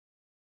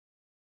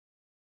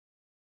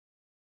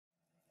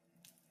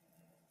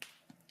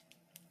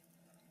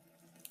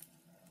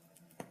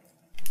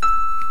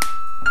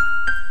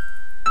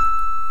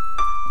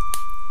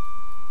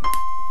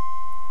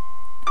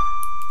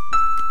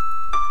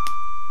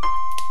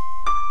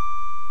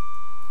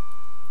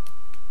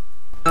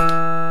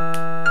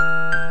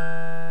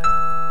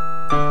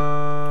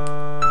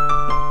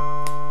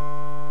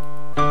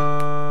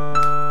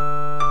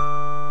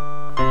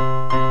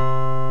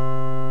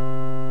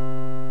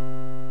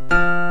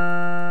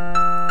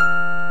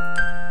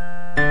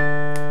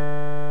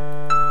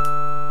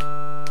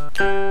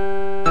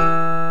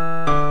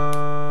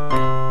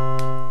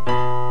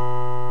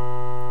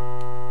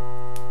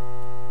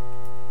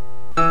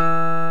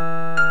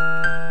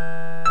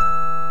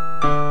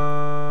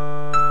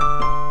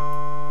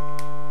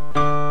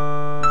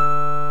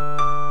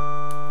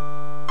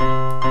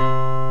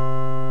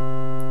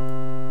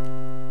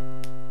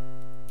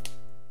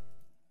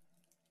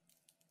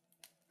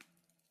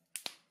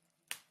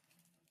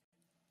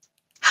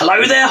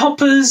Hello there,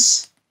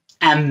 hoppers,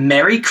 and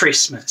Merry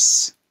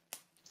Christmas.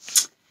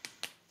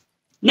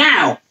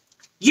 Now,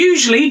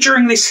 usually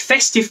during this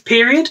festive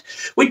period,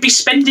 we'd be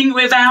spending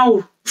with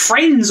our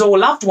friends or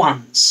loved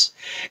ones,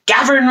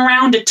 gathering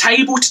around a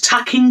table to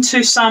tuck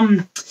into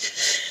some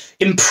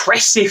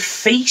impressive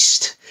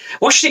feast,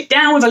 washing it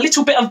down with a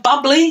little bit of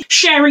bubbly,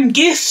 sharing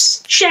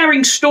gifts,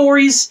 sharing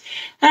stories,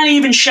 and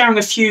even sharing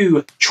a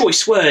few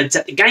choice words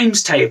at the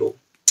games table.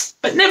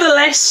 But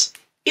nevertheless,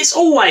 it's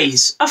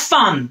always a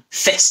fun,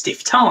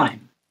 festive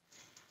time.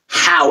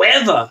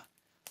 However,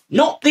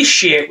 not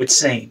this year it would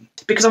seem,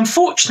 because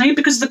unfortunately,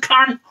 because of the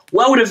current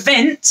world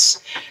events,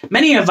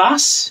 many of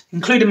us,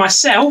 including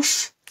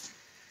myself,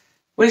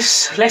 we're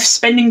left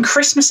spending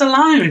Christmas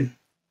alone.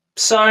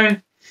 So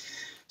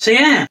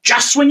yeah,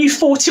 just when you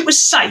thought it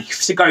was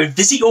safe to go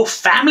visit your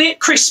family at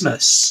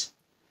Christmas,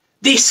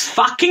 this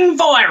fucking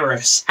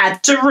virus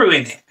had to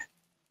ruin it.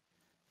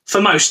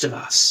 For most of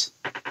us.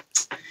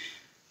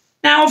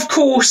 Now, of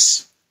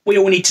course, we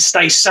all need to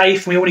stay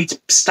safe and we all need to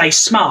stay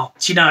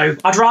smart. You know,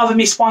 I'd rather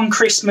miss one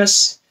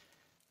Christmas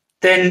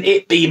than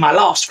it be my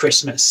last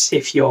Christmas,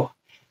 if you're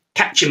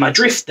catching my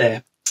drift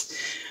there.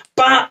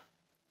 But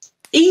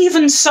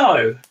even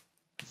so,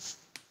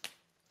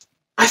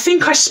 I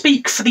think I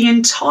speak for the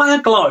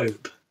entire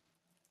globe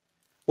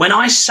when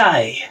I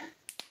say,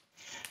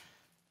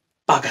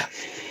 bugger.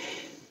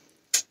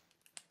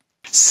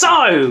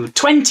 So,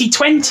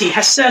 2020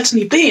 has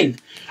certainly been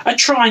a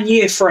trying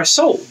year for us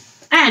all.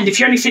 And if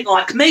you're anything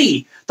like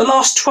me, the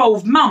last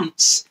 12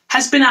 months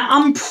has been an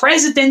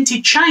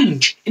unprecedented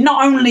change in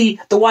not only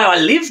the way I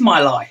live my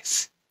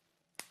life,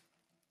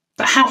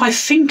 but how I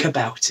think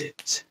about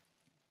it.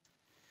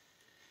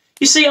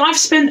 You see, I've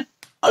spent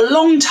a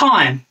long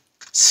time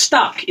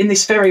stuck in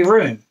this very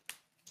room,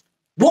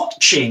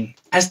 watching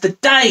as the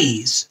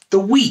days, the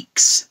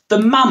weeks, the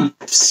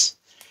months,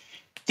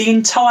 the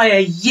entire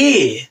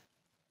year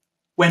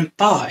went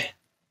by.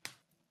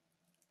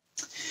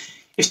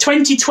 If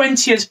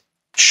 2020 has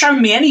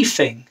shown me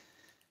anything,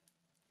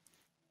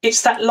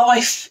 it's that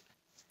life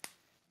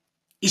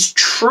is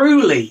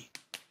truly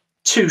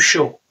too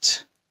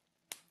short.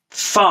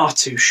 Far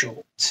too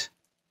short.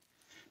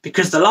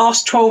 Because the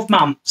last 12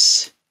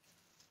 months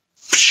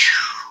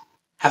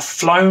have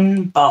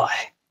flown by.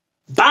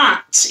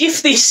 But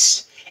if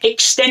this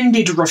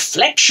extended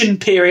reflection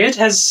period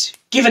has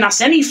given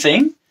us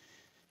anything,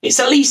 it's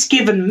at least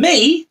given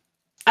me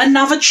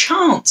another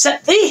chance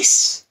at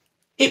this.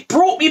 It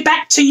brought me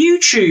back to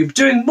YouTube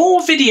doing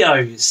more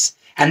videos,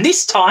 and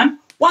this time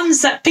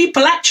ones that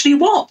people actually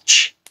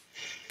watch.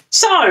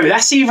 So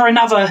that's either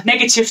another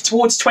negative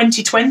towards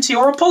 2020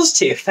 or a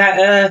positive.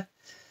 That's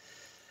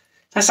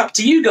up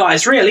to you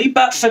guys really,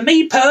 but for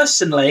me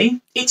personally,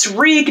 it's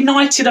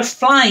reignited a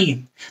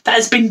flame that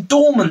has been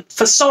dormant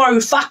for so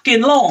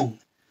fucking long.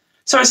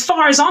 So as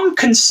far as I'm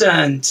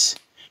concerned,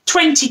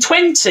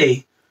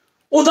 2020,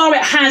 although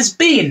it has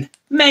been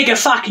mega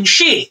fucking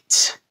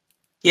shit,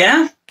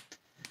 yeah,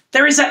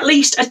 there is at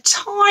least a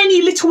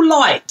tiny little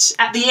light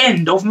at the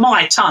end of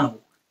my tunnel.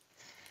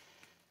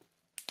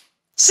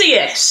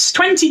 CS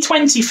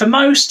 2020 for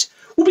most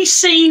will be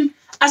seen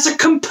as a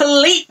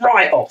complete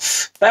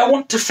write-off. They'll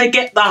want to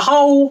forget the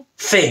whole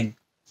thing.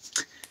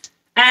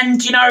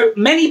 And, you know,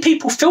 many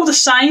people feel the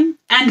same,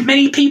 and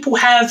many people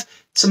have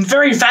some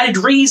very valid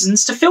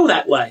reasons to feel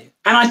that way.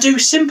 And I do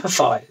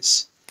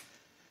sympathise.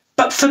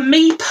 But for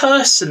me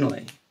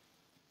personally,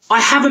 I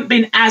haven't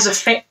been as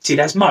affected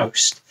as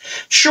most.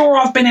 Sure,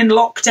 I've been in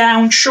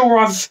lockdown. Sure,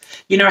 I've,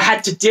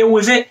 had to deal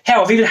with it.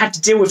 Hell, I've even had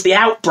to deal with the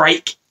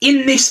outbreak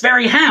in this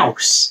very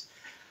house.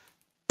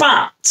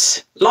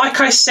 But, like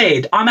I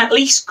said, I'm at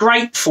least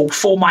grateful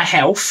for my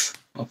health.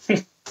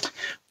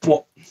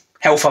 What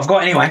health I've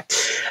got anyway.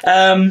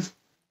 But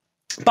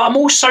I'm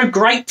also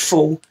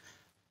grateful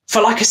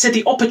for, like I said,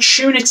 the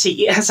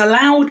opportunity it has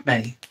allowed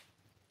me.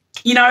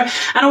 And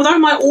although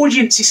my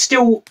audience is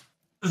still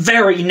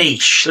very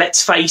niche,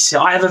 let's face it,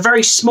 I have a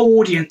very small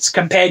audience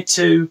compared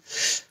to,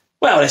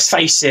 well, let's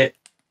face it,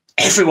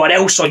 everyone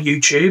else on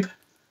YouTube.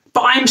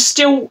 But I am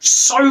still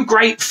so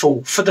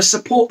grateful for the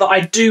support that I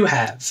do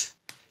have.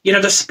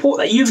 The support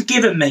that you've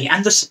given me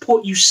and the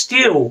support you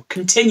still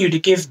continue to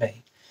give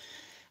me.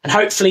 And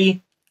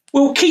hopefully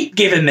will keep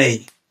giving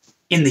me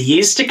in the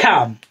years to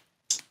come.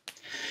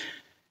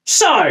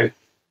 So,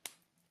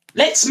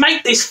 let's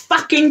make this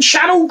fucking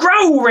channel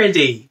grow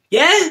already,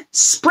 yeah?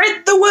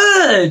 Spread the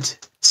word.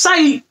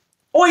 Say,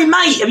 oi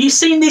mate, have you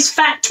seen this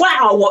fat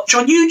twat I watch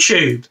on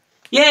YouTube?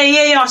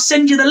 Yeah, I'll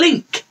send you the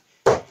link.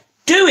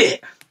 Do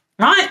it,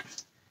 right?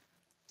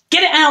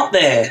 Get it out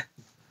there.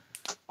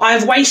 I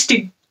have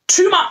wasted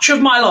too much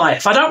of my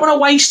life. I don't want to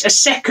waste a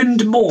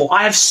second more.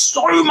 I have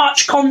so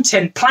much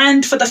content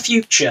planned for the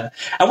future.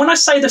 And when I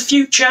say the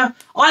future,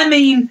 I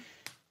mean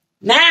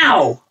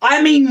now.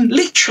 I mean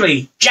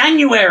literally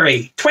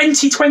January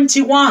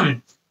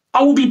 2021.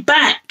 I will be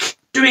back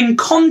doing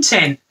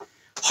content,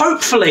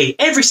 hopefully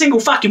every single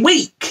fucking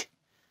week.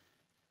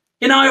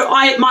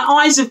 My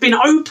eyes have been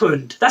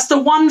opened. That's the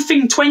one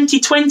thing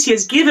 2020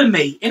 has given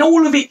me in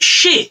all of its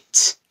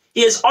shit.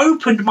 It has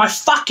opened my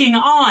fucking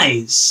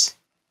eyes.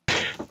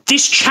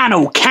 This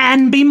channel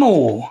can be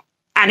more,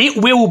 and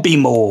it will be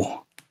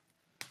more.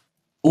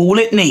 All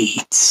it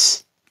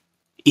needs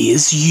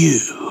is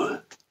you.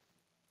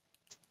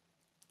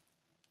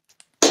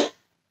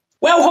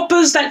 Well,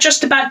 hoppers, that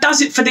just about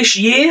does it for this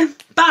year,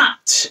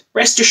 but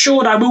rest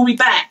assured I will be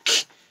back,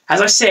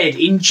 as I said,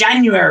 in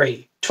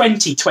January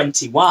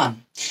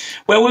 2021,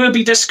 where we will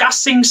be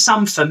discussing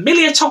some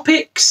familiar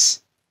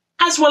topics,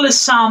 as well as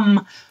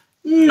some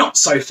not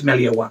so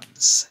familiar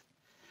ones.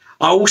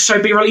 I'll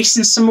also be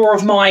releasing some more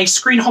of my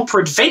Screen Hopper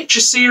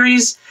Adventure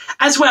series,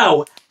 as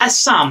well as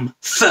some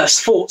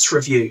First Thoughts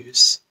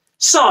reviews.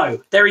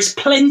 So, there is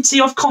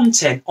plenty of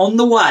content on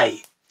the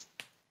way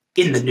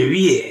in the new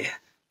year.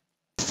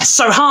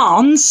 So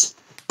Hans,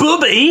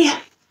 Booby,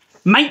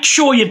 make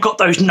sure you've got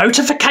those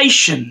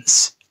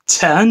notifications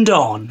turned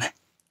on.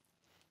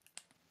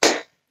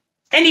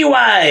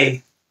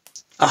 Anyway,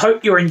 I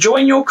hope you're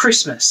enjoying your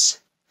Christmas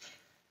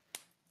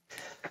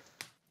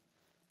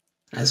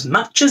as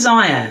much as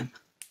I am.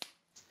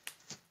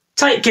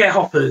 Take care,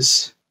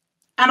 hoppers,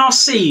 and I'll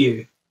see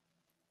you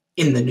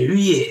in the new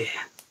year.